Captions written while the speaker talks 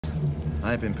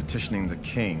I've been petitioning the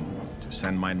king to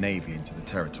send my navy into the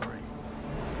territory,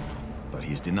 but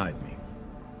he's denied me.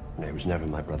 It was never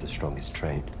my brother's strongest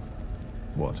trait.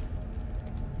 What?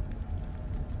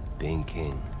 Being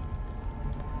king.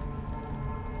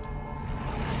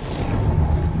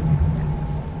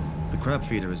 The Crab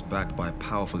Feeder is backed by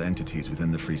powerful entities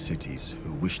within the Free Cities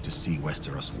who wish to see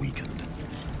Westeros weakened.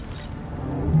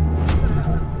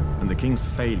 And the king's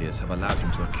failures have allowed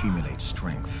him to accumulate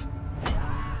strength.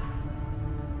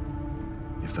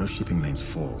 If those shipping lanes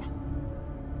fall,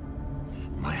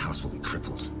 my house will be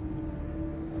crippled.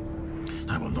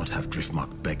 I will not have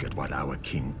Driftmark beggared while our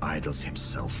king idles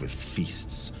himself with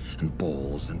feasts and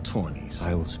balls and tourneys.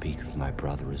 I will speak of my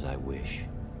brother as I wish.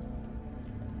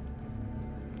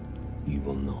 You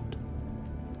will not.